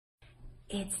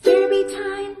It's Derby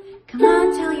time, come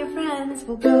on tell your friends,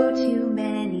 we'll go to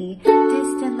many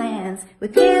distant lands.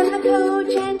 With Dan the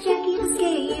coach and Jackie the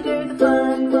skater, the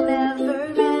fun will never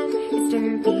end. It's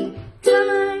Derby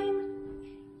time.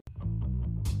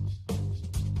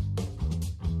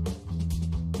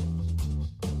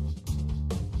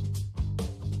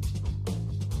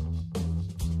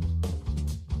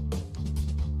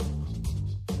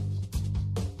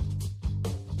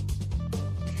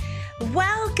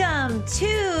 Welcome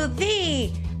to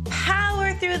the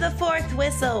Power Through the Fourth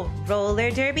Whistle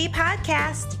Roller Derby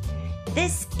podcast.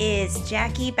 This is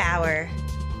Jackie Bauer.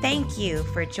 Thank you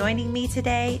for joining me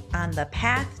today on the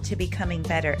path to becoming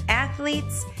better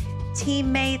athletes,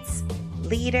 teammates,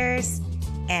 leaders,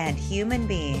 and human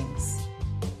beings.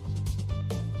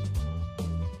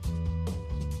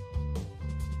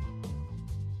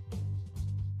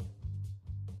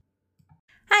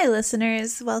 Hi,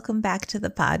 listeners. Welcome back to the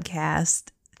podcast.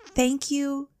 Thank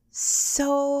you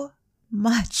so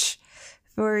much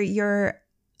for your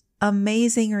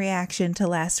amazing reaction to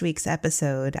last week's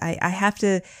episode. I have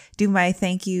to do my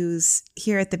thank yous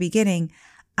here at the beginning.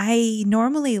 I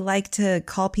normally like to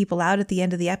call people out at the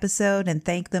end of the episode and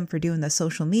thank them for doing the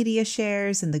social media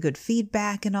shares and the good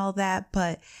feedback and all that,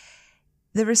 but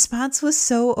the response was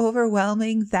so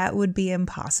overwhelming that would be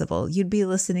impossible. You'd be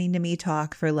listening to me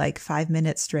talk for like 5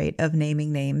 minutes straight of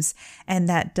naming names, and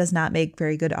that does not make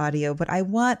very good audio. But I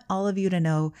want all of you to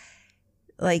know,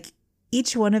 like,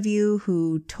 each one of you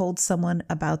who told someone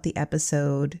about the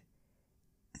episode,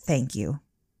 thank you.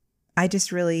 I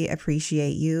just really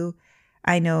appreciate you.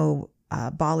 I know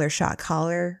Baller Shot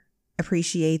Caller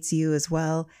appreciates you as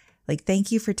well. Like,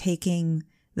 thank you for taking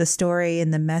the story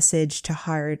and the message to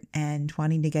heart and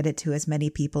wanting to get it to as many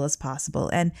people as possible.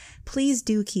 And please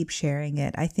do keep sharing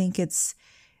it. I think it's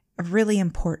a really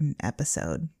important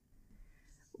episode.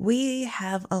 We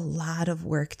have a lot of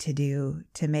work to do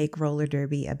to make roller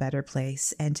derby a better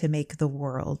place and to make the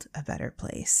world a better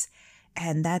place.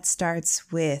 And that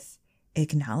starts with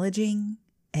acknowledging,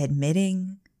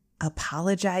 admitting,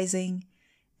 apologizing,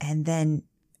 and then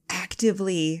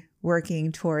actively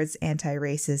working towards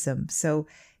anti-racism. So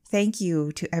thank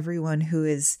you to everyone who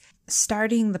is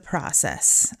starting the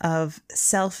process of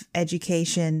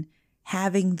self-education,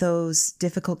 having those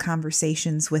difficult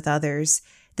conversations with others.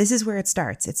 This is where it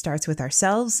starts. It starts with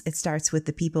ourselves. It starts with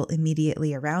the people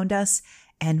immediately around us,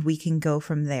 and we can go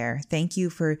from there. Thank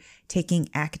you for taking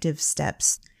active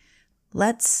steps.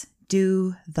 Let's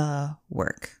do the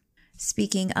work.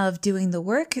 Speaking of doing the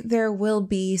work, there will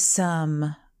be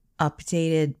some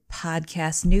updated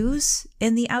podcast news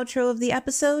in the outro of the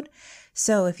episode.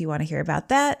 So if you want to hear about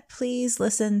that, please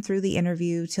listen through the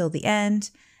interview till the end,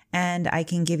 and I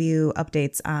can give you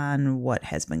updates on what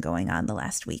has been going on the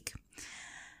last week.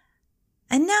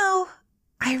 And now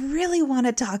I really want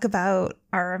to talk about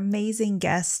our amazing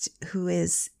guest who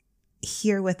is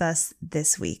here with us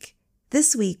this week.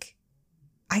 This week,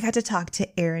 I got to talk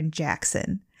to Erin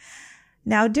Jackson.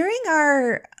 Now, during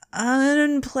our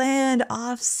unplanned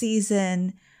off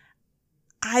season,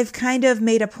 I've kind of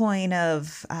made a point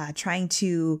of trying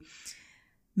to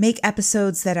make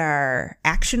episodes that are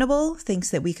actionable, things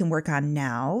that we can work on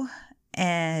now,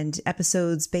 and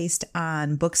episodes based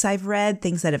on books I've read,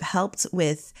 things that have helped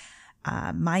with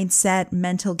mindset,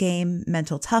 mental game,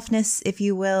 mental toughness, if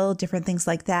you will, different things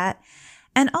like that.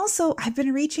 And also, I've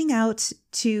been reaching out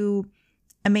to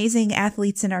amazing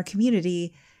athletes in our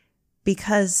community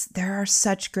because there are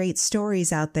such great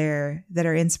stories out there that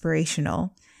are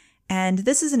inspirational. And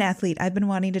this is an athlete I've been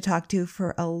wanting to talk to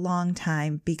for a long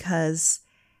time because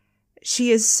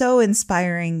she is so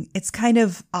inspiring. It's kind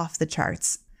of off the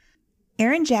charts.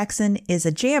 Erin Jackson is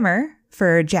a jammer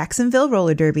for Jacksonville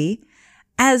Roller Derby,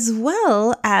 as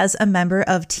well as a member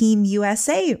of Team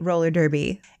USA Roller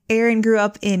Derby. Erin grew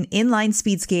up in inline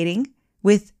speed skating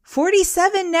with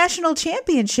 47 national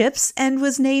championships and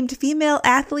was named Female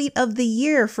Athlete of the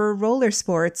Year for roller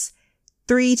sports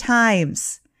 3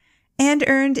 times and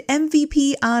earned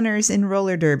MVP honors in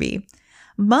roller derby.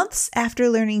 Months after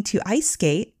learning to ice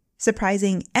skate,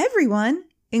 surprising everyone,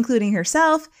 including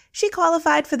herself, she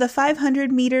qualified for the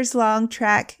 500 meters long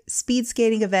track speed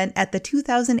skating event at the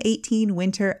 2018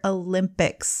 Winter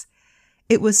Olympics.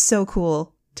 It was so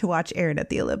cool to watch Erin at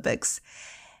the Olympics.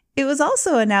 It was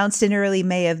also announced in early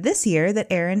May of this year that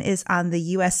Erin is on the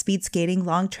U.S. Speed Skating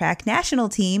Long Track National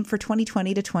Team for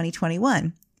 2020 to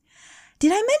 2021.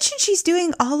 Did I mention she's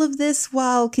doing all of this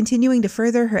while continuing to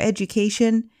further her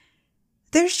education?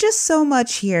 There's just so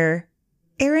much here.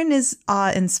 Erin is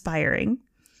awe-inspiring.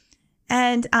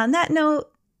 And on that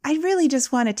note, I really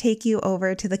just want to take you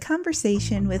over to the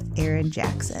conversation with Erin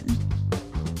Jackson.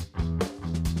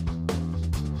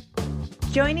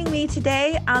 Joining me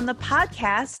today on the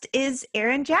podcast is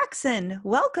Erin Jackson.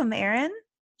 Welcome, Erin.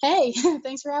 Hey,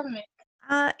 thanks for having me.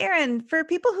 Erin, for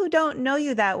people who don't know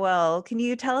you that well, can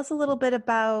you tell us a little bit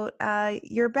about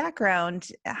your background?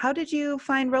 How did you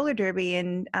find roller derby,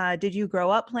 and did you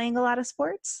grow up playing a lot of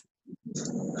sports?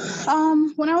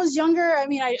 When I was younger, I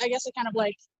guess I kind of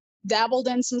like dabbled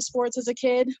in some sports as a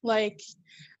kid, like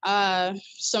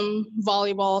some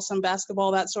volleyball, some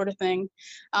basketball, that sort of thing.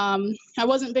 I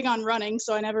wasn't big on running,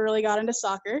 so I never really got into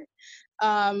soccer.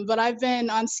 But I've been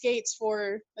on skates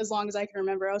for as long as I can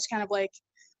remember. I was kind of like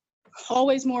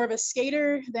always more of a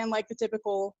skater than like the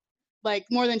typical, like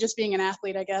more than just being an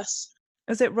athlete, I guess.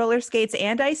 Was it roller skates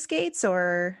and ice skates,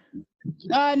 or?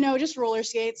 No, just roller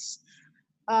skates.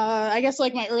 I guess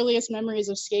like my earliest memories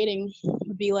of skating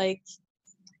would be like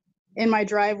in my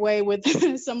driveway with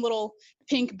some little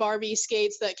pink Barbie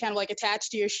skates that kind of like attach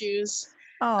to your shoes,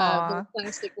 with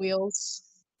plastic wheels.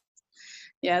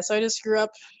 Yeah, so I just grew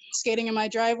up skating in my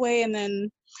driveway, and then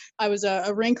I was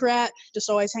a rink rat, just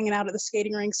always hanging out at the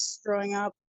skating rinks growing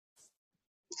up.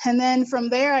 And then from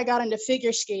there, I got into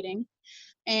figure skating,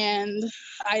 and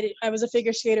I was a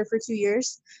figure skater for 2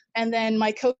 years. And then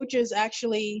my coaches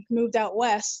actually moved out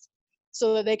west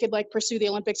so that they could like pursue the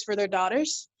Olympics for their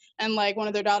daughters. And like one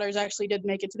of their daughters actually did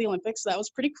make it to the Olympics. So that was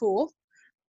pretty cool.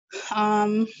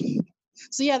 So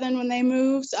yeah, then when they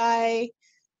moved, I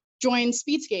joined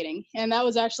speed skating, and that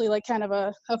was actually like kind of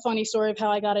a funny story of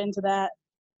how I got into that.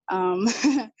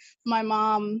 My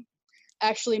mom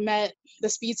actually met the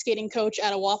speed skating coach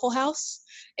at a Waffle House,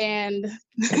 and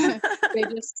they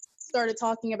just started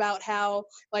talking about how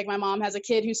like my mom has a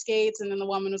kid who skates, and then the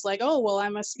woman was like, oh, well,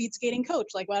 I'm a speed skating coach,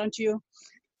 like why don't you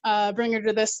bring her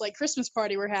to this like Christmas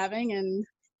party we're having,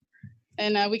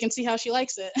 and we can see how she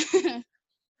likes it.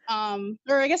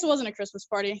 Or I guess it wasn't a Christmas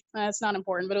party, it's not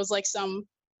important, but it was like some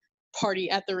party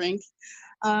at the rink.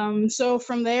 So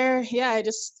from there, yeah, I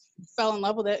just fell in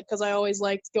love with it because I always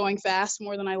liked going fast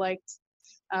more than I liked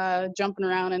jumping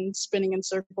around and spinning in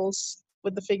circles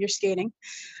with the figure skating.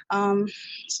 So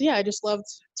yeah, I just loved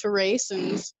to race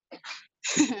and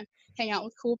hang out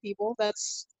with cool people.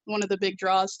 That's one of the big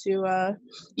draws to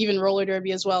even roller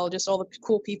derby as well, just all the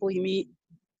cool people you meet.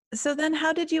 So then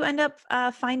how did you end up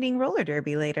finding roller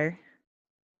derby later?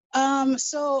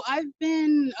 So I've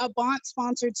been a Bont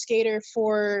sponsored skater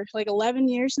for like 11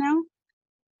 years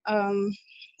now.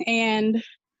 And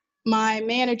my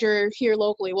manager here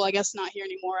locally, well, I guess not here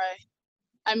anymore.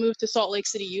 I moved to Salt Lake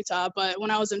City, Utah, but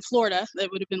when I was in Florida, that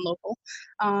would have been local.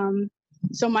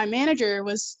 So my manager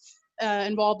was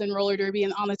involved in roller derby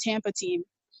and on the Tampa team.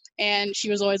 And she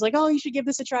was always like, oh, you should give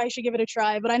this a try, you should give it a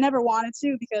try. But I never wanted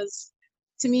to because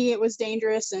to me it was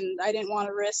dangerous and I didn't want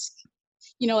to risk,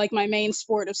 like my main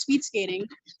sport of speed skating.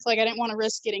 So like I didn't want to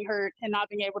risk getting hurt and not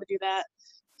being able to do that.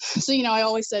 So, I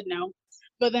always said no.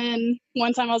 But then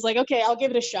one time I was like, okay, I'll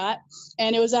give it a shot.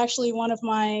 And it was actually one of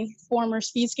my former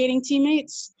speed skating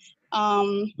teammates.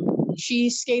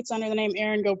 She skates under the name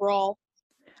Erin Go Brawl.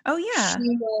 Oh, yeah.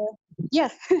 Yeah.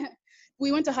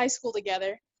 We went to high school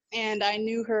together, and I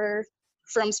knew her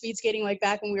from speed skating like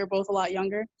back when we were both a lot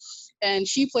younger. And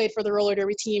she played for the roller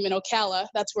derby team in Ocala.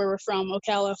 That's where we're from,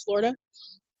 Ocala, Florida.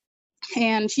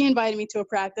 And she invited me to a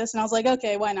practice, and I was like,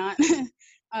 okay, why not?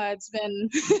 It's been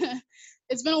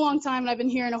it's been a long time, and I've been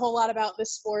hearing a whole lot about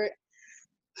this sport.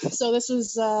 So this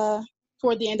was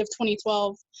toward the end of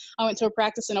 2012. I went to a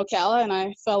practice in Ocala, and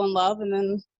I fell in love, and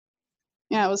then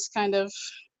I was kind of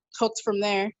hooked from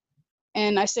there.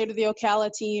 And I stayed with the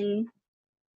Ocala team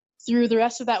through the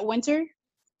rest of that winter.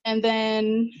 And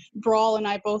then Brawl and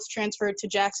I both transferred to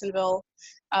Jacksonville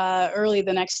early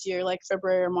the next year, like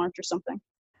February or March or something.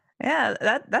 Yeah,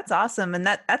 that's awesome. And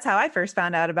that's how I first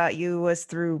found out about you, was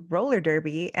through roller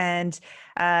derby. And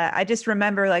I just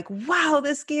remember like, wow,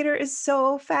 this skater is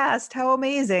so fast. How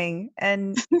amazing.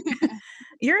 And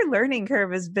your learning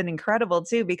curve has been incredible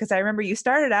too, because I remember you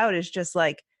started out as just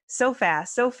like so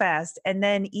fast. And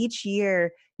then each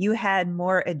year you had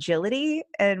more agility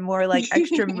and more like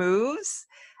extra moves.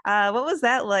 What was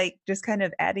that like, just kind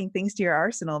of adding things to your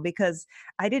arsenal? Because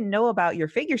I didn't know about your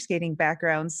figure skating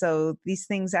background, so these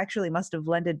things actually must have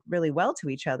blended really well to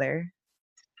each other.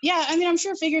 Yeah, I'm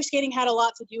sure figure skating had a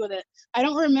lot to do with it. I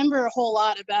don't remember a whole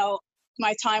lot about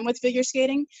my time with figure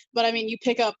skating, but you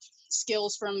pick up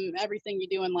skills from everything you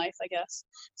do in life, I guess.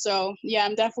 So yeah,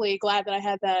 I'm definitely glad that I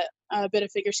had that bit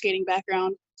of figure skating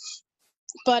background.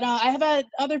 But I have had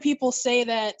other people say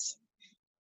that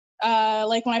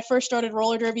like when I first started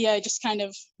roller derby, I just kind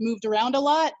of moved around a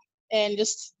lot and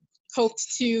just hoped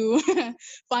to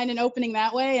find an opening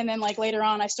that way. And then like later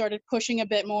on, I started pushing a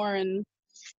bit more and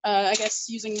I guess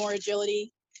using more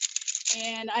agility.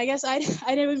 And I guess I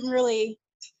didn't really,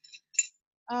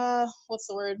 what's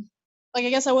the word? Like, I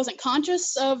guess I wasn't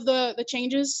conscious of the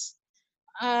changes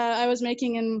I was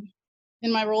making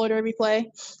in my roller derby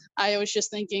play. I was just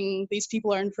thinking these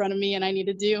people are in front of me and I need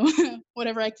to do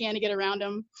whatever I can to get around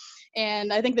them.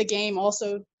 And I think the game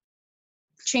also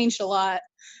changed a lot.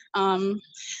 And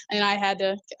I had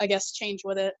to, I guess, change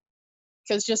with it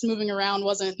because just moving around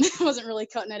wasn't wasn't really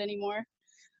cutting it anymore.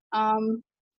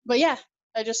 But yeah,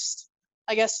 I guess,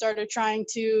 started trying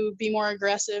to be more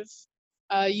aggressive,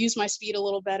 use my speed a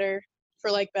little better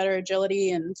for like better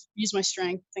agility and use my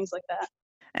strength, things like that.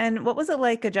 And what was it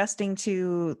like adjusting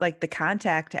to like the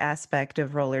contact aspect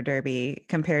of roller derby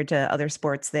compared to other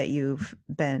sports that you've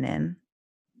been in?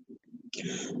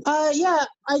 Yeah,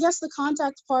 I guess the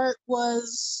contact part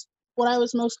was what I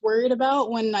was most worried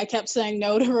about when I kept saying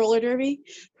no to roller derby.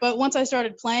 But once I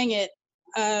started playing it,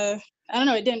 I don't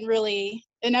know,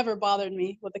 it never bothered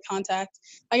me with the contact.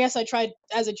 I guess I tried,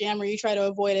 as a jammer, you try to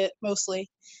avoid it mostly.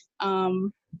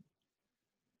 Um,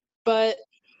 but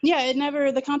yeah,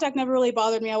 the contact never really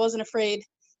bothered me. I wasn't afraid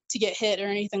to get hit or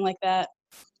anything like that.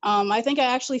 I think I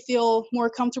actually feel more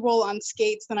comfortable on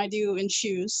skates than I do in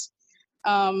shoes.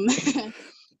 Um,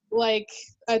 like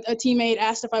a teammate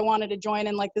asked if I wanted to join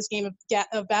in like this game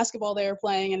of basketball they were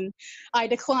playing, and I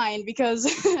declined because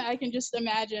I can just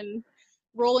imagine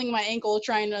rolling my ankle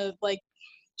trying to like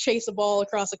chase a ball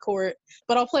across a court.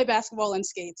 But I'll play basketball in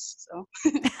skates. So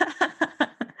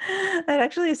That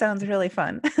actually sounds really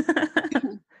fun.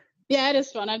 yeah, it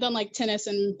is fun. I've done like tennis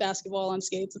and basketball on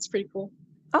skates. It's pretty cool.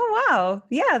 Oh wow.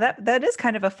 Yeah, that is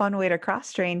kind of a fun way to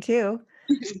cross train too.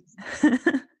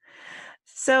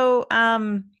 So,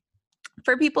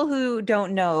 for people who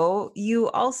don't know, you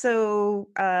also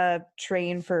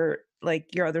train for like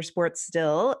your other sports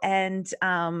still and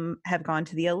have gone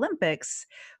to the Olympics.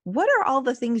 What are all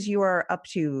the things you are up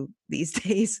to these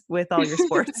days with all your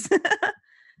sports?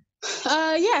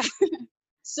 Yeah.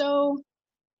 So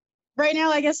right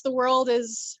now, I guess the world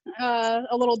is a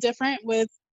little different with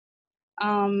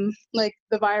like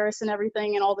the virus and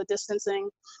everything and all the distancing.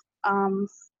 Um,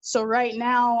 so right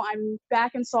now, I'm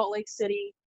back in Salt Lake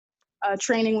City,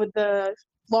 training with the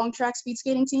long track speed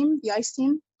skating team, the ice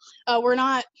team. We're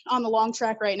not on the long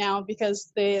track right now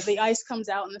because the ice comes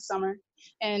out in the summer,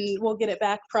 and we'll get it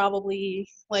back probably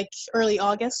like early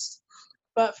August.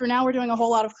 But for now, we're doing a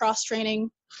whole lot of cross training,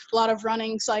 a lot of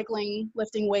running, cycling,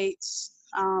 lifting weights,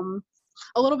 a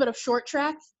little bit of short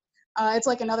track. It's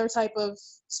like another type of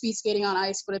speed skating on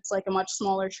ice, but it's like a much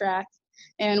smaller track.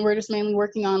 And we're just mainly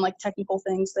working on like technical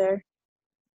things there.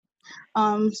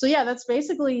 So yeah, that's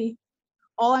basically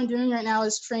all I'm doing right now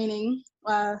is training,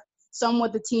 some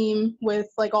with the team with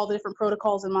like all the different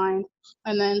protocols in mind,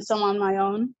 and then some on my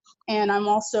own. And I'm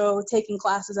also taking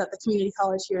classes at the community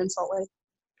college here in Salt Lake.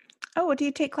 Oh, what do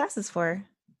you take classes for?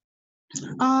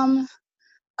 Um,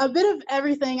 a bit of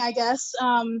everything, I guess.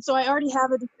 So I already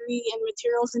have a degree in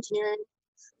materials engineering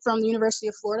from the University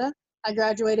of Florida. I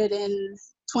graduated in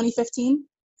 2015.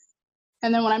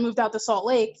 And then when I moved out to Salt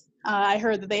Lake, I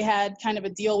heard that they had kind of a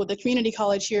deal with the community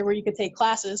college here where you could take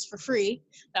classes for free.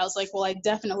 And I was like, well, I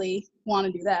definitely want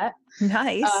to do that.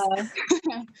 Nice.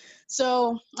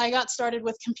 So I got started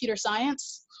with computer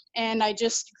science, and I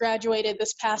just graduated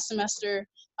this past semester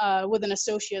with an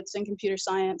associate's in computer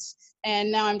science.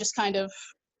 And now I'm just kind of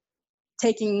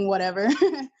taking whatever.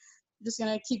 I'm just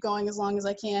going to keep going as long as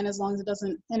I can, as long as it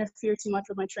doesn't interfere too much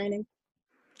with my training.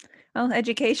 Well,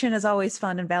 education is always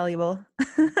fun and valuable.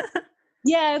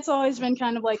 Yeah, it's always been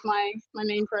kind of like my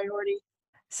main priority.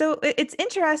 So it's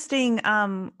interesting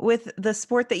with the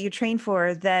sport that you train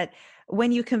for that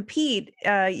when you compete,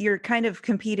 you're kind of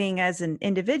competing as an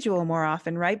individual more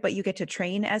often, right? But you get to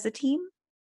train as a team?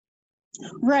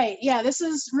 Right. Yeah, this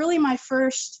is really my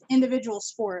first individual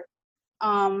sport.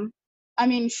 I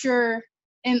mean, sure.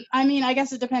 And I mean, I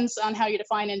guess it depends on how you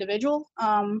define individual.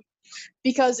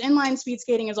 Because inline speed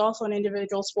skating is also an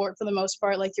individual sport for the most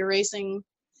part, like you're racing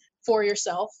for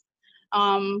yourself.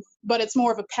 But it's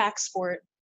more of a pack sport.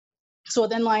 So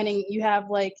with inlining, you have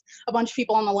like a bunch of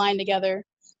people on the line together,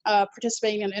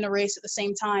 participating in a race at the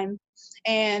same time.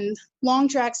 And long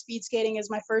track speed skating is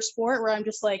my first sport where I'm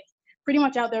just like pretty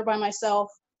much out there by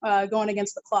myself, going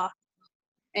against the clock.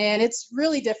 And it's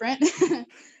really different.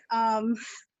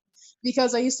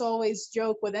 Because I used to always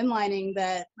joke with inlining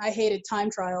that I hated time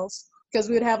trials because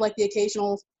we would have like the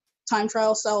occasional time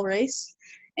trial style race.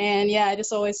 And yeah, I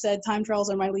just always said time trials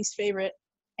are my least favorite.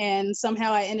 And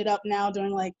somehow I ended up now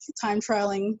doing like time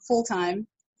trialing full time.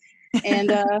 And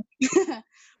but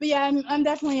yeah, I'm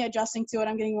definitely adjusting to it.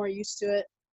 I'm getting more used to it.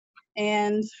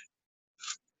 And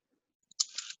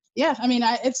yeah, I mean,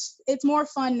 it's more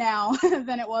fun now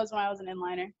than it was when I was an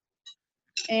inliner.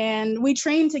 And we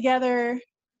train together.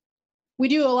 We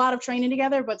do a lot of training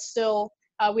together, but still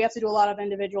we have to do a lot of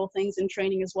individual things in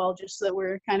training as well, just so that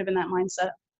we're kind of in that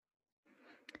mindset.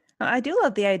 I do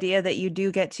love the idea that you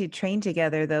do get to train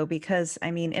together, though, because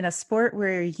I mean, in a sport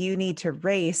where you need to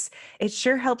race, it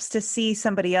sure helps to see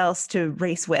somebody else to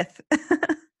race with.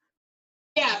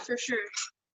 Yeah, for sure.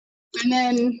 And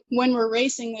then when we're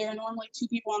racing, there are normally 2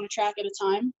 people on the track at a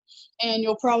time, and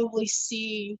you'll probably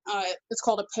see it's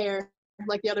called a pair,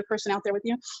 like the other person out there with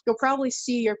you. You'll probably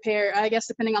see your pair, I guess,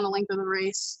 depending on the length of the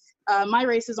race. My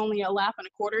race is only a lap and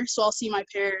a quarter, so I'll see my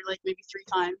pair like maybe 3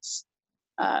 times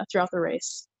throughout the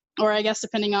race, or I guess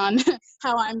depending on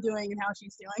how I'm doing and how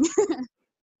she's doing.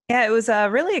 Yeah, it was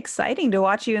really exciting to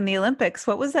watch you in the Olympics.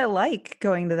 What was that like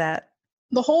going to that?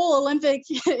 The whole Olympic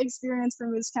experience for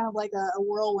me was kind of like a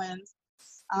whirlwind.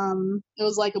 It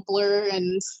was like a blur,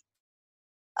 and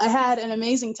I had an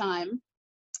amazing time.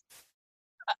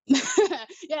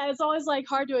 Yeah, it's always like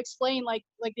hard to explain like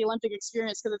the Olympic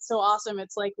experience because it's so awesome.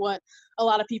 It's like what a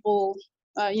lot of people,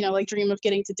 like dream of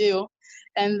getting to do,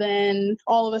 and then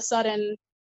all of a sudden,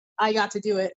 I got to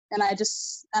do it, and I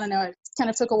don't know, it kind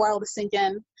of took a while to sink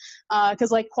in,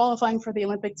 because like qualifying for the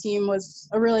Olympic team was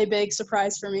a really big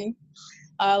surprise for me.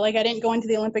 Like I didn't go into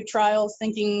the Olympic trials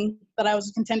thinking that I was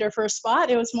a contender for a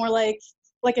spot. It was more like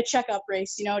a checkup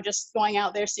race, just going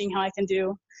out there, seeing how I can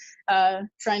do,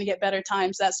 trying to get better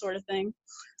times, that sort of thing.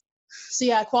 So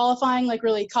yeah, qualifying like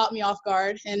really caught me off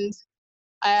guard, and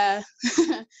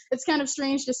it's kind of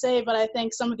strange to say, but I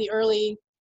think some of the early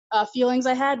feelings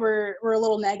I had were a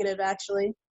little negative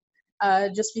actually,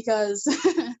 just because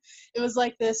it was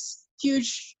like this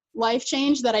huge life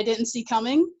change that I didn't see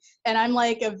coming, and I'm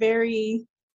like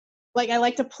I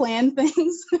like to plan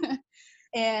things,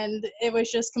 and it was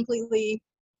just completely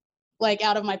like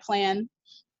out of my plan,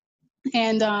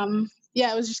 and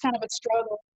yeah, it was just kind of a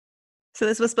struggle. So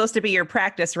this was supposed to be your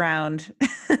practice round.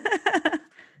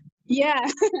 Yeah.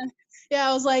 Yeah,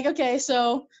 I was like, okay,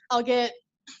 so I'll get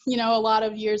a lot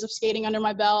of years of skating under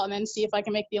my belt and then see if I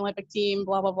can make the Olympic team,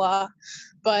 blah blah blah.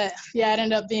 But yeah, it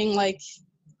ended up being like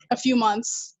a few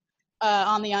months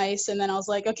on the ice, and then I was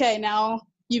like, okay, now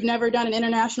you've never done an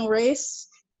international race,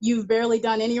 you've barely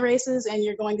done any races, and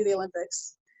you're going to the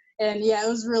Olympics. And yeah, it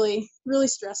was really, really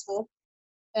stressful.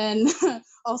 And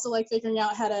also like figuring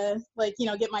out how to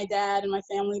get my dad and my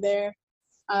family there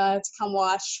to come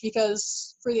watch,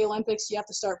 because for the Olympics you have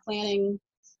to start planning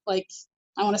like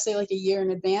I want to say like a year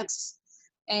in advance,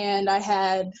 and I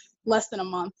had less than a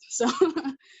month. So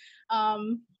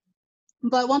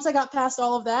but once I got past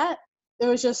all of that, it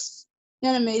was just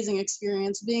an amazing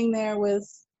experience being there with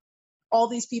all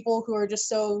these people who are just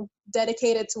so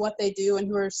dedicated to what they do and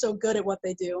who are so good at what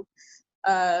they do.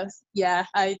 Yeah,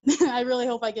 I I really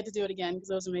hope I get to do it again because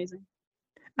it was amazing.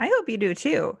 I hope you do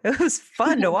too. It was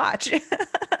fun to watch.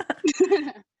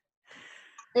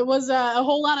 It was a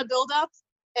whole lot of build-up,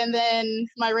 and then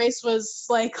my race was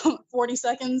like 40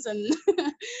 seconds, and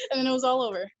and then it was all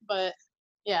over. But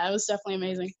yeah, it was definitely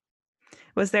amazing.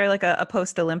 Was there like a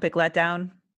post-Olympic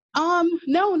letdown?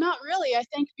 No, not really. I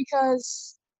think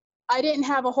because I didn't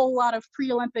have a whole lot of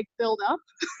pre-Olympic build-up,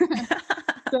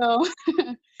 so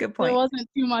Good there point. wasn't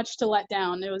too much to let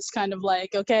down. It was kind of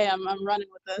like, okay, I'm running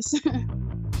with this.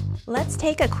 Let's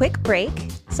take a quick break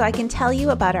so I can tell you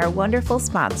about our wonderful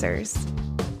sponsors.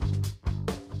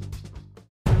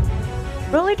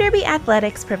 Roller Derby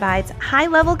Athletics provides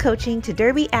high-level coaching to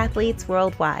derby athletes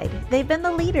worldwide. They've been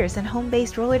the leaders in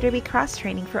home-based roller derby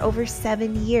cross-training for over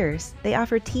 7 years. They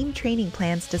offer team training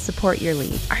plans to support your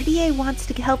lead. RDA wants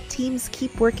to help teams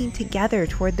keep working together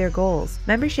toward their goals.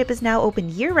 Membership is now open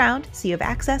year-round, so you have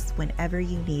access whenever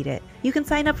you need it. You can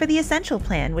sign up for the Essential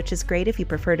Plan, which is great if you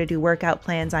prefer to do workout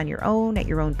plans on your own, at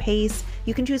your own pace.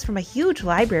 You can choose from a huge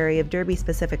library of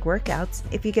derby-specific workouts.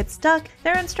 If you get stuck,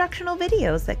 there are instructional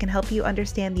videos that can help you understand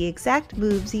the exact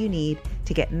moves you need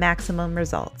to get maximum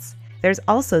results. There's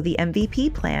also the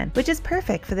MVP plan, which is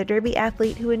perfect for the derby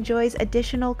athlete who enjoys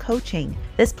additional coaching.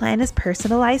 This plan is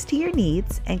personalized to your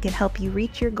needs and can help you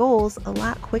reach your goals a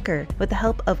lot quicker with the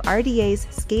help of RDA's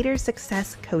Skater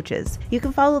Success Coaches. You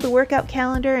can follow the workout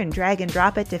calendar and drag and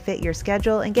drop it to fit your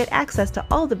schedule and get access to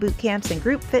all the boot camps and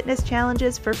group fitness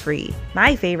challenges for free.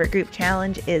 My favorite group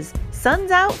challenge is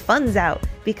Sun's Out, Fun's Out,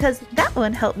 because that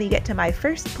one helped me get to my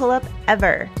first pull-up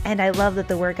ever. And I love that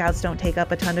the workouts don't take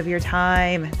up a ton of your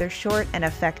time. They're short and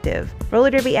effective.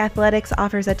 Roller Derby Athletics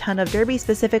offers a ton of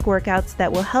derby-specific workouts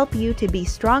that will help you to be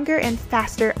stronger and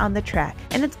faster on the track.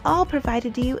 And it's all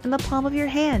provided to you in the palm of your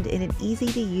hand in an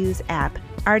easy-to-use app.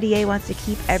 RDA wants to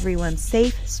keep everyone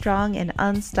safe, strong, and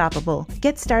unstoppable.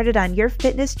 Get started on your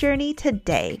fitness journey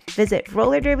today. Visit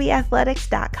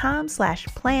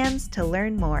rollerderbyathletics.com/plans to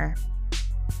learn more.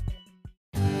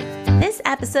 This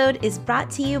episode is brought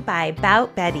to you by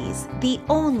Bout Betties, the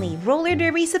only roller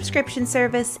derby subscription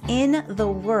service in the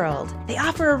world. They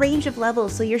offer a range of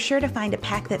levels, so you're sure to find a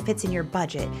pack that fits in your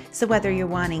budget. So whether you're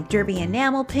wanting derby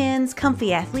enamel pins, comfy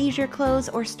athleisure clothes,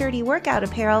 or sturdy workout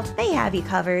apparel, they have you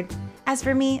covered. As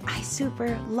for me, I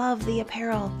super love the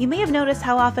apparel. You may have noticed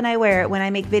how often I wear it when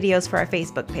I make videos for our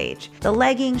Facebook page. The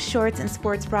leggings, shorts, and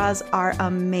sports bras are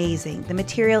amazing. The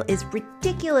material is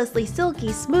ridiculously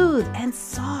silky, smooth, and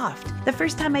soft. The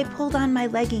first time I pulled on my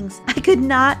leggings, I could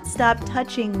not stop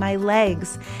touching my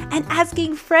legs and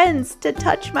asking friends to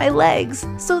touch my legs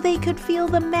so they could feel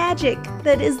the magic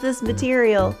that is this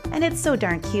material. And it's so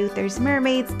darn cute. There's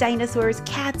mermaids, dinosaurs,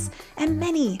 cats, and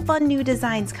many fun new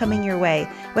designs coming your way.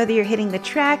 Whether you're hitting the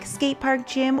track, skate park,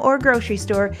 gym, or grocery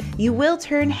store, you will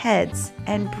turn heads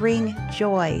and bring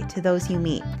joy to those you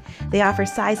meet. They offer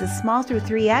sizes small through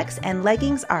 3X, and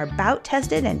leggings are bout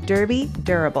tested and derby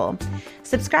durable.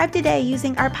 Subscribe today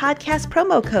using our podcast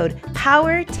promo code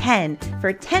POWER10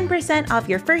 for 10% off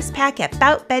your first pack at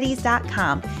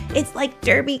boutbetties.com. It's like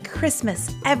Derby Christmas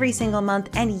every single month,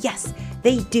 and yes,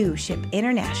 they do ship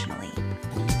internationally.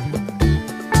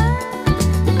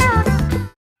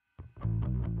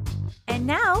 And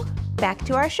now, back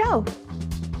to our show.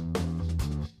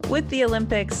 With the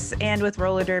Olympics and with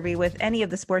roller derby, with any of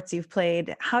the sports you've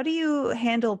played, how do you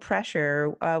handle pressure?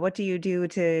 What do you do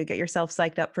to get yourself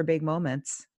psyched up for big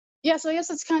moments? Yeah, so I guess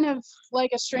it's kind of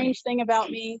like a strange thing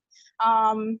about me.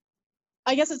 I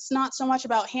guess it's not so much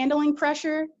about handling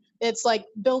pressure. It's like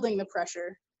building the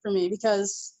pressure for me,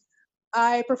 because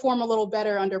I perform a little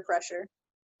better under pressure.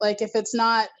 Like if it's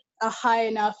not a high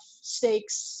enough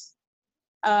stakes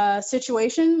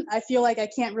situation, I feel like I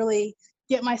can't really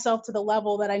get myself to the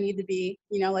level that I need to be,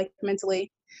 like mentally,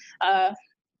 to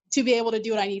be able to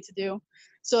do what I need to do.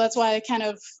 So that's why I kind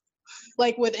of,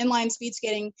 like with inline speed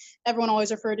skating, everyone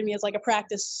always referred to me as like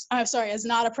as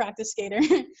not a practice skater,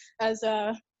 as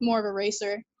more of a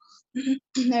racer.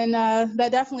 And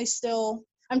that definitely still,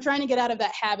 I'm trying to get out of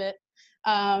that habit,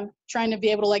 trying to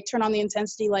be able to like turn on the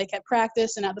intensity like at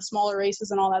practice and at the smaller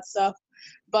races and all that stuff.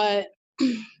 But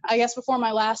I guess before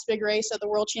my last big race at the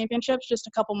World Championships just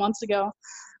a couple months ago,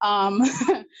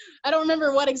 I don't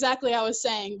remember what exactly I was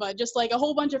saying, but just like a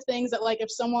whole bunch of things that like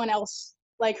if someone else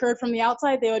like heard from the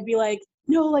outside, they would be like,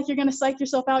 no, like you're gonna psych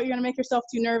yourself out, you're gonna make yourself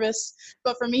too nervous.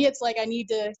 But for me, it's like I need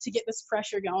to get this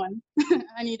pressure going.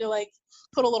 I need to like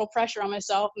put a little pressure on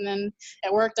myself. And then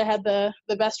it worked. I had the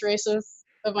best race of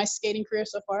my skating career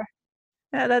so far.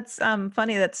 Yeah, that's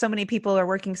funny that so many people are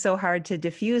working so hard to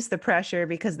diffuse the pressure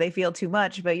because they feel too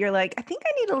much, but you're like, I think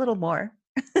I need a little more.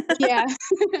 Yeah.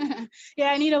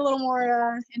 Yeah, I need a little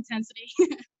more intensity.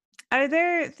 Are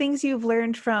there things you've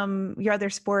learned from your other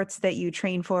sports that you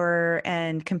train for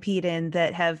and compete in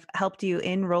that have helped you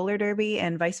in roller derby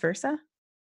and vice versa?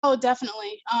 Oh,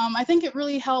 definitely. I think it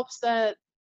really helps that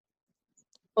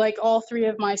like all three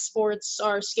of my sports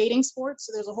are skating sports,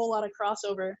 so there's a whole lot of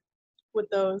crossover with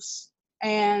those.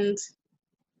 And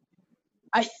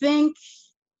I think,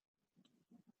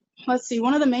 let's see,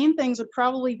 one of the main things would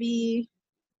probably be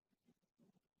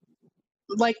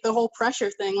like the whole pressure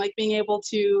thing, like being able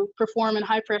to perform in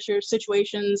high pressure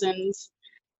situations, and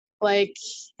like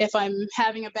if I'm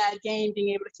having a bad game, being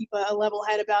able to keep a level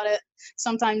head about it.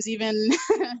 Sometimes even,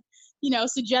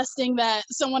 suggesting that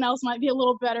someone else might be a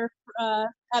little better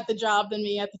at the job than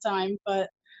me at the time. But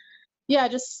yeah,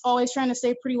 just always trying to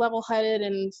stay pretty level headed,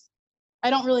 and I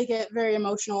don't really get very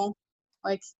emotional,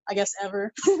 like I guess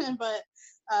ever, but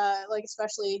like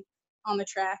especially on the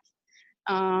track.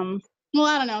 Well,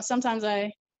 I don't know. Sometimes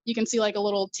you can see like a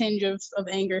little tinge of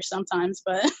anger sometimes,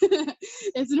 but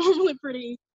it's normally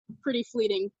pretty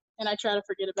fleeting, and I try to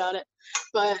forget about it.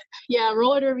 But yeah,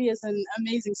 roller derby is an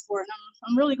amazing sport, and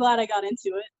I'm really glad I got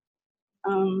into it.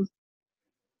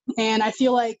 And I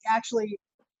feel like actually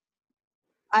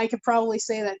I could probably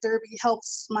say that derby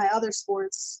helps my other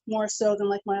sports more so than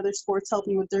like my other sports help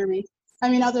me with derby. I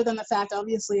mean, other than the fact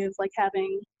obviously of like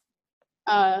having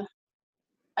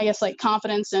I guess like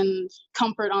confidence and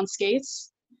comfort on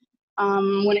skates.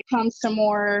 When it comes to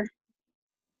more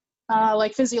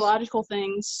like physiological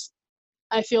things,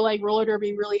 I feel like roller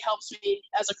derby really helps me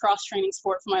as a cross training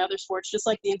sport for my other sports, just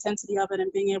like the intensity of it and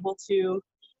being able to,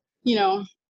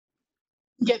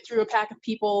 get through a pack of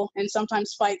people and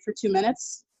sometimes fight for 2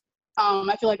 minutes.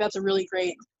 I feel like that's a really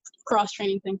great cross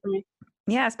training thing for me.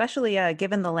 Yeah, especially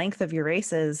given the length of your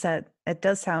races, that it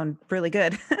does sound really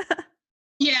good.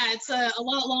 Yeah, it's a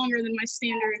lot longer than my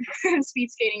standard speed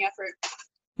skating effort,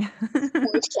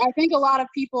 which I think a lot of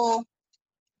people,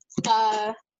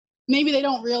 maybe they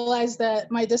don't realize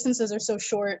that my distances are so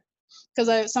short,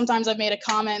 because sometimes I've made a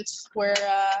comment where,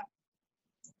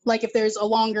 like if there's a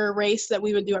longer race that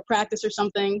we would do at practice or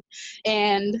something,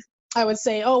 and I would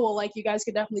say, oh, well, like you guys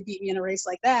could definitely beat me in a race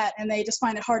like that. And they just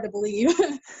find it hard to believe,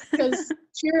 because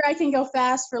sure, I can go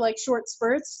fast for like short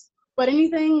spurts, but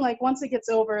anything like once it gets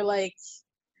over like,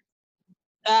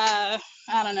 I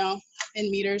don't know,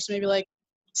 in meters, maybe like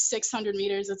 600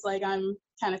 meters, it's like I'm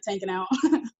kind of tanking out.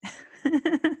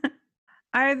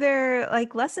 Are there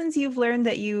like lessons you've learned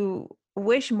that you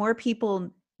wish more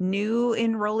people knew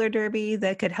in roller derby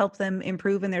that could help them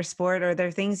improve in their sport? Or are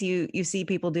there things you see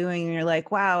people doing and you're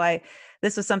like, wow,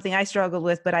 this was something I struggled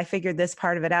with, but I figured this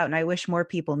part of it out and I wish more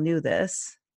people knew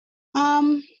this?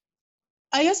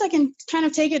 I guess I can kind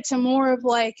of take it to more of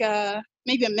like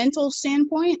maybe a mental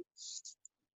standpoint.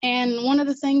 And one of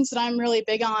the things that I'm really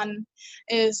big on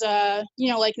is,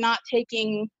 like not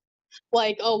taking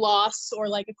like a loss or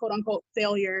like a quote unquote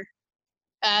failure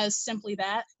as simply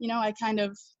that.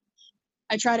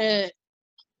 I try to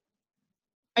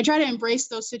embrace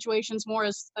those situations more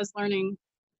as learning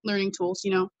tools.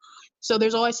 So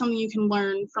there's always something you can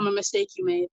learn from a mistake you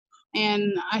made.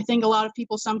 And I think a lot of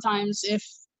people sometimes, if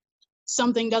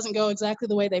something doesn't go exactly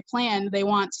the way they planned, they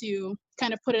want to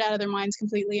kind of put it out of their minds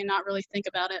completely and not really think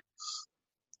about it.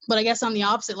 But I guess I'm the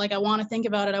opposite. Like I want to think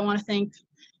about it. I want to think,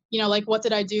 like what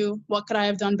did I do? What could I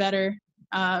have done better?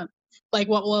 Like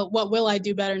what will I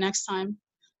do better next time?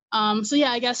 So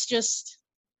yeah, I guess just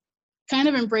kind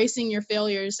of embracing your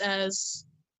failures as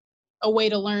a way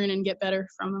to learn and get better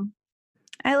from them.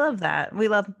 I love that. We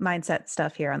love mindset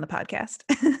stuff here on the podcast.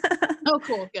 Oh,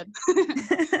 cool. Good.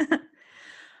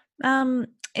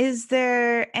 Is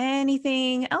there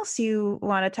anything else you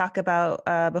want to talk about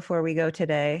before we go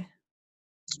today?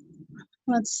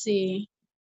 Let's see.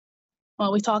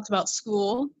 Well, we talked about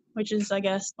school, which is, I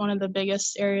guess, one of the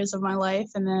biggest areas of my life,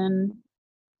 and then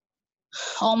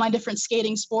all my different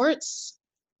skating sports.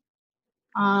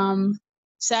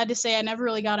 Sad to say, I never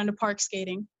really got into park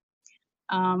skating.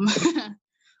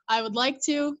 I would like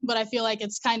to, but I feel like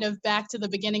it's kind of back to the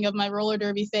beginning of my roller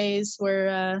derby phase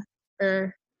where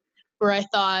I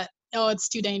thought, oh, it's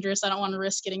too dangerous. I don't want to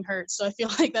risk getting hurt. So I feel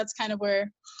like that's kind of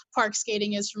where park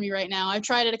skating is for me right now. I've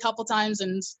tried it a couple times,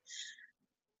 and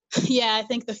yeah, I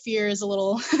think the fear is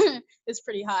is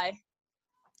pretty high.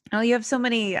 Oh, you have so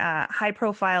many high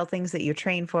profile things that you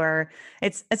train for.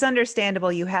 It's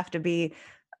understandable. You have to be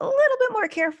a little bit more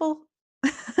careful.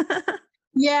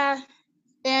 Yeah.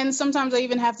 And sometimes I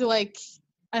even have to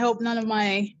I hope none of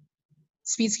my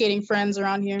speed skating friends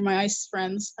around here, my ice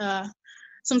friends,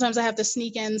 sometimes I have to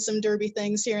sneak in some derby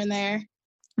things here and there.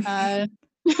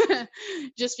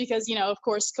 Just because, of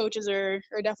course, coaches are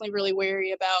definitely really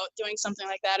wary about doing something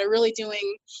like that, or really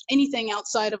doing anything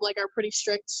outside of our pretty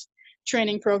strict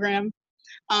training program.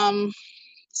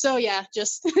 So yeah,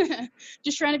 just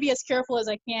just trying to be as careful as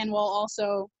I can while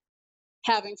also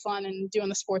having fun and doing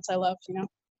the sports I love,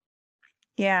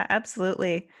 Yeah,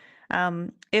 absolutely.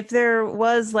 If there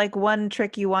was one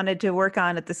trick you wanted to work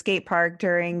on at the skate park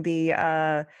during the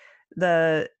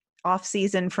off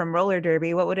season from roller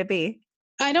derby, what would it be?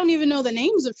 I don't even know the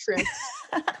names of tricks.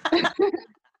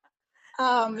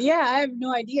 Yeah, I have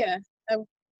no idea.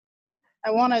 I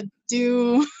want to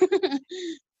do.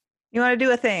 You want to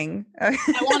do a thing. I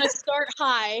want to start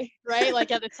high, right? Like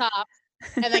at the top,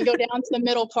 and then go down to the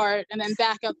middle part and then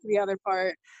back up to the other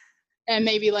part, and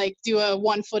maybe do a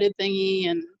one-footed thingy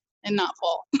and not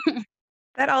fall.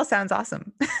 That all sounds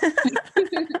awesome.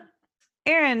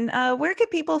 Erin, where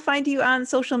could people find you on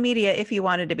social media if you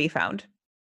wanted to be found?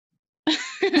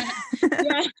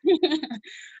 Yeah.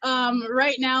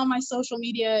 Right now my social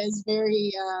media is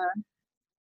very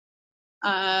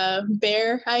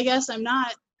bare, I guess. I'm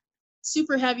not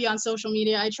super heavy on social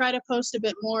media. I try to post a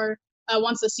bit more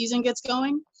once the season gets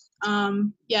going.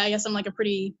 Yeah, I guess I'm a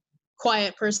pretty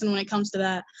quiet person when it comes to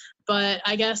that. But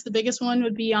I guess the biggest one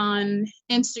would be on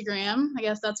Instagram. I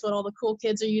guess that's what all the cool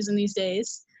kids are using these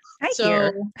days.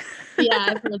 Hear. Yeah,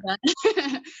 I've heard that.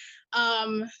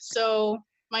 So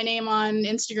my name on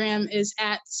Instagram is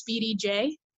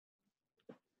 @SpeedyJ.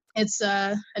 It's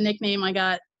a nickname I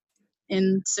got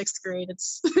in 6th grade.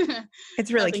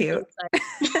 It's really cute.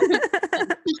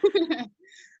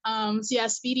 So yeah,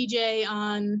 SpeedyJ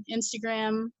on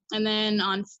Instagram, and then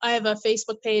I have a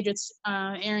Facebook page. It's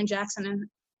Erin Jackson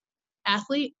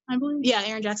Athlete, I believe. Yeah,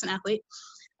 Erin Jackson Athlete.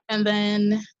 And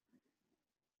then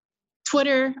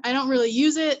Twitter, I don't really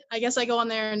use it. I guess I go on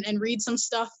there and read some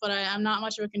stuff, but I'm not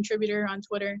much of a contributor on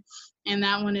Twitter. And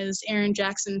that one is Erin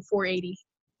Jackson 480.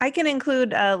 I can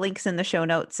include links in the show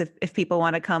notes if people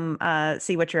want to come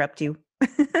see what you're up to.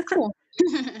 Cool.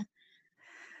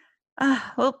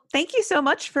 Well, thank you so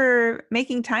much for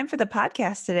making time for the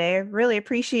podcast today. I really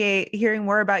appreciate hearing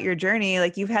more about your journey.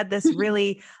 Like, you've had this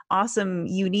really awesome,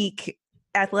 unique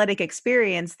athletic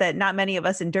experience that not many of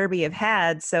us in Derby have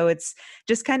had. So it's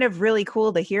just kind of really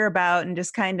cool to hear about and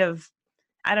just kind of,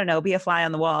 I don't know, be a fly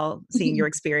on the wall seeing your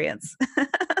experience.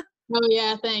 Oh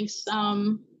yeah, thanks.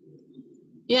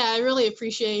 Yeah, I really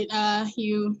appreciate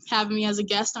you having me as a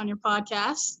guest on your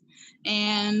podcast.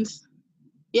 And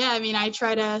yeah, I mean, I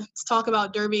try to talk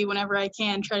about Derby whenever I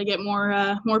can, try to get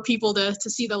more people to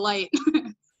see the light.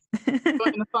 Join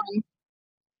the fun.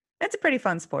 It's a pretty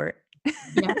fun sport.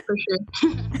 Yeah, for sure.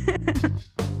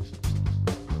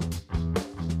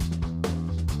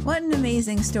 What an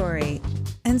amazing story.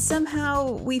 And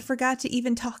somehow we forgot to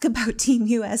even talk about Team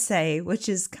USA, which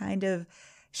is kind of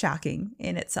shocking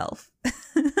in itself.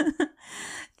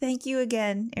 Thank you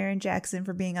again, Erin Jackson,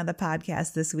 for being on the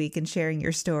podcast this week and sharing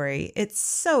your story. It's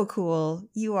so cool.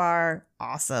 You are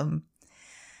awesome.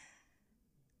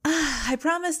 I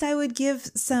promised I would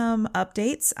give some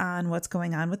updates on what's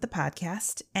going on with the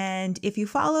podcast. And if you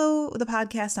follow the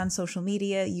podcast on social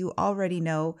media, you already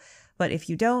know. But if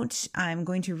you don't, I'm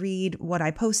going to read what I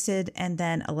posted and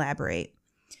then elaborate.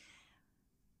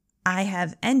 I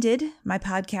have ended my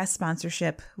podcast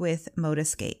sponsorship with Moda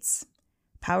Skates.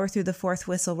 Power Through the Fourth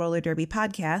Whistle Roller Derby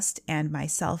podcast and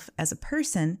myself as a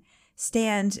person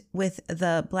stand with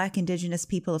the Black, Indigenous,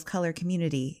 people of color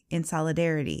community in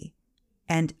solidarity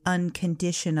and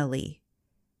unconditionally.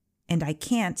 And I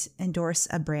can't endorse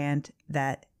a brand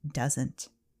that doesn't.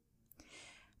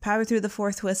 Power Through the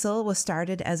Fourth Whistle was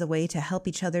started as a way to help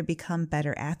each other become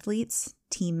better athletes,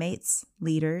 teammates,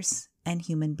 leaders, and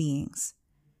human beings.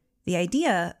 The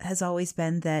idea has always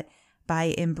been that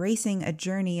by embracing a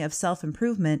journey of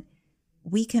self-improvement,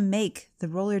 we can make the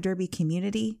roller derby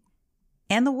community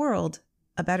and the world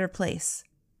a better place.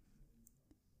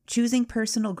 Choosing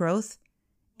personal growth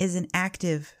is an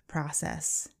active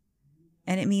process,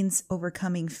 and it means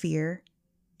overcoming fear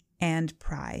and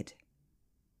pride.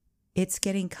 It's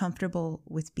getting comfortable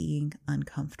with being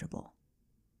uncomfortable.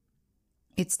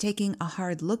 It's taking a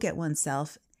hard look at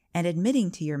oneself and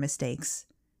admitting to your mistakes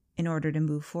in order to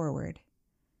move forward.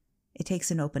 It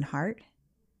takes an open heart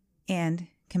and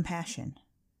compassion.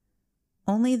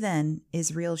 Only then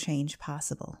is real change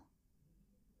possible.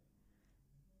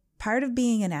 Part of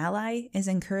being an ally is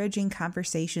encouraging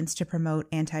conversations to promote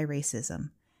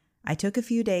anti-racism. I took a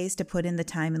few days to put in the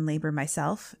time and labor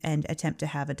myself and attempt to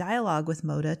have a dialogue with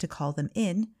Moda to call them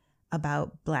in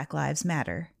about Black Lives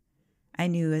Matter. I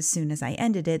knew as soon as I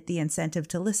ended it, the incentive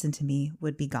to listen to me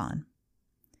would be gone.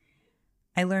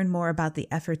 I learned more about the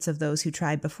efforts of those who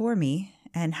tried before me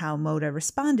and how Moda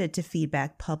responded to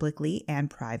feedback publicly and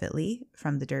privately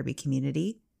from the Derby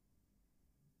community.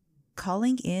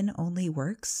 Calling in only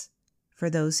works for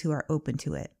those who are open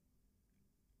to it.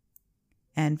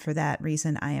 And for that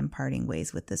reason, I am parting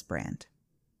ways with this brand.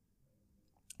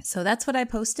 So that's what I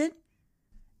posted.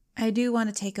 I do want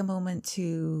to take a moment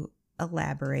to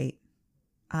elaborate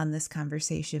on this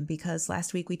conversation because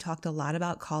last week we talked a lot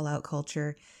about call-out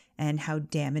culture and how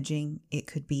damaging it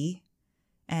could be,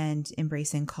 and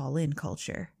embracing call-in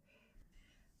culture.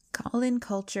 Call-in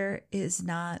culture is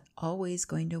not always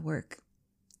going to work.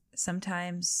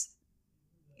 Sometimes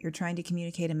you're trying to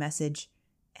communicate a message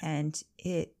and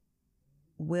it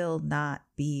will not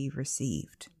be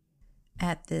received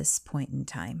at this point in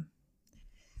time.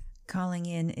 Calling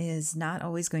in is not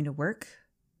always going to work.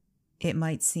 It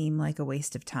might seem like a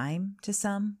waste of time to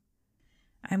some.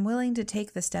 I'm willing to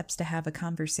take the steps to have a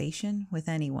conversation with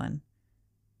anyone.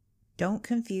 Don't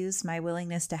confuse my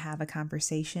willingness to have a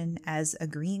conversation as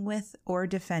agreeing with or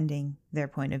defending their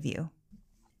point of view.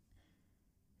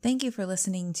 Thank you for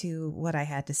listening to what I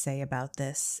had to say about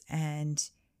this, and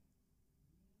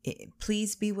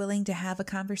please be willing to have a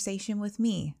conversation with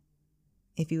me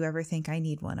if you ever think I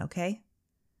need one, okay?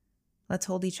 Let's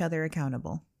hold each other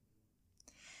accountable.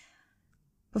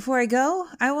 Before I go,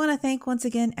 I want to thank once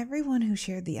again everyone who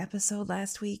shared the episode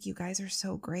last week. You guys are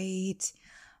so great.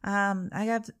 I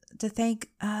got to thank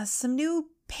some new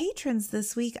patrons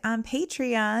this week on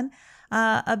Patreon.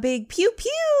 A big pew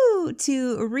pew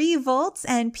to Revolts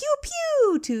and pew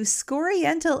pew to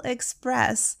Scoriental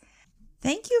Express.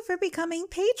 Thank you for becoming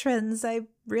patrons. I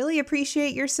really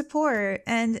appreciate your support.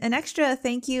 And an extra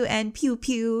thank you and pew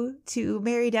pew to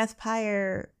Mary Death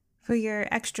Pyre for your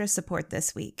extra support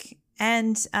this week.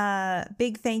 And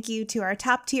big thank you to our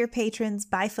top tier patrons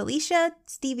by Felicia,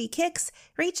 Stevie Kicks,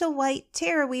 Rachel White,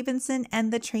 Tara Weavenson,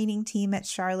 and the training team at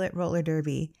Charlotte Roller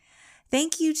Derby.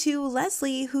 Thank you to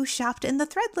Leslie, who shopped in the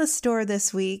Threadless store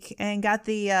this week and got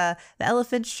the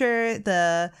elephant shirt,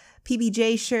 the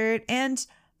PBJ shirt, and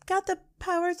got the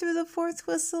Power Through the Fourth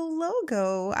Whistle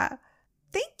logo.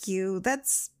 Thank you.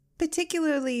 That's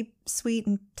particularly sweet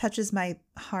and touches my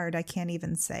heart, I can't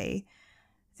even say.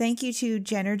 Thank you to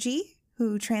Genergy,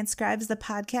 who transcribes the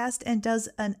podcast and does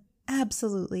an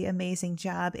absolutely amazing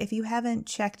job. If you haven't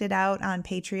checked it out on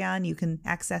Patreon, you can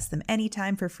access them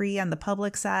anytime for free on the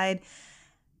public side.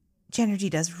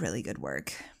 Genergy does really good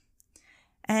work.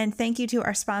 And thank you to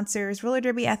our sponsors, Roller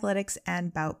Derby Athletics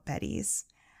and Bout Betties.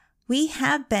 We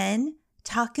have been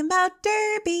talking about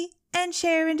Derby and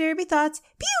sharing Derby thoughts.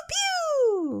 Pew,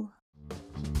 pew!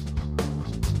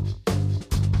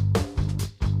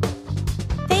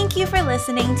 Thank you for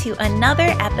listening to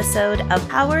another episode of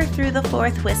Power Through the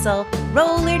Fourth Whistle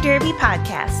Roller Derby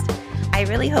Podcast. I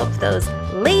really hope those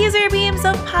laser beams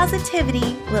of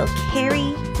positivity will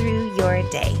carry through your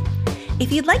day.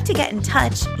 If you'd like to get in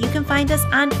touch, you can find us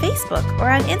on Facebook or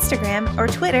on Instagram or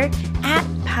Twitter at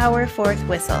Power Fourth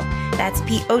Whistle. That's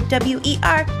POWER,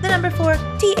 the number 4,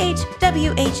 THWHISTLE.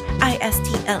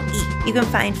 You can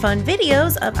find fun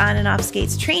videos of On and Off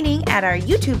Skates training at our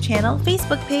YouTube channel,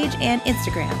 Facebook page, and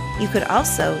Instagram. You could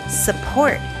also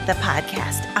support the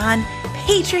podcast on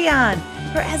Patreon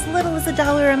for as little as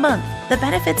 $1 a month. The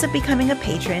benefits of becoming a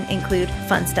patron include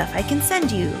fun stuff I can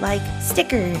send you, like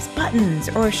stickers, buttons,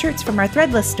 or shirts from our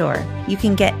Threadless store. You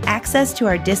can get access to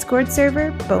our Discord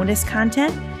server, bonus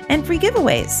content, and free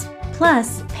giveaways.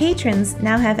 Plus, patrons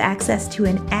now have access to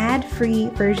an ad-free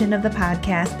version of the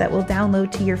podcast that will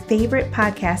download to your favorite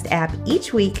podcast app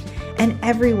each week, and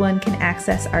everyone can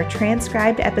access our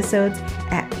transcribed episodes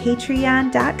at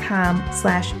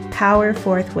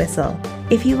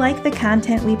patreon.com/powerfourthwhistle. If you like the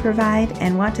content we provide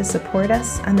and want to support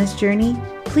us on this journey,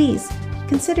 please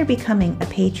consider becoming a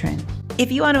patron. If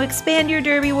you want to expand your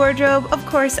derby wardrobe, of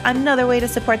course, another way to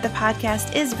support the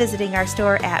podcast is visiting our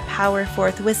store at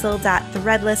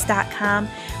powerfourthwhistle.threadless.com,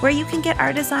 where you can get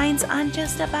our designs on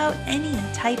just about any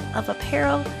type of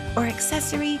apparel or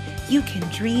accessory you can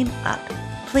dream up.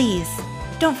 Please,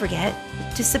 don't forget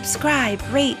to subscribe,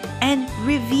 rate, and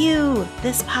review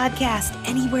this podcast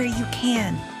anywhere you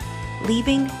can.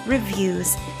 Leaving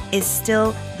reviews is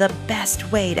still the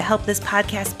best way to help this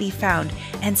podcast be found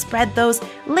and spread those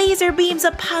laser beams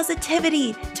of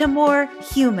positivity to more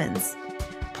humans.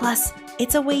 Plus,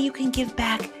 it's a way you can give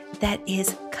back that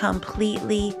is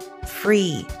completely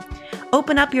free.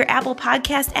 Open up your Apple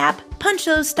Podcast app, punch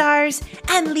those stars,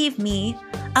 and leave me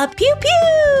a pew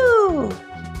pew!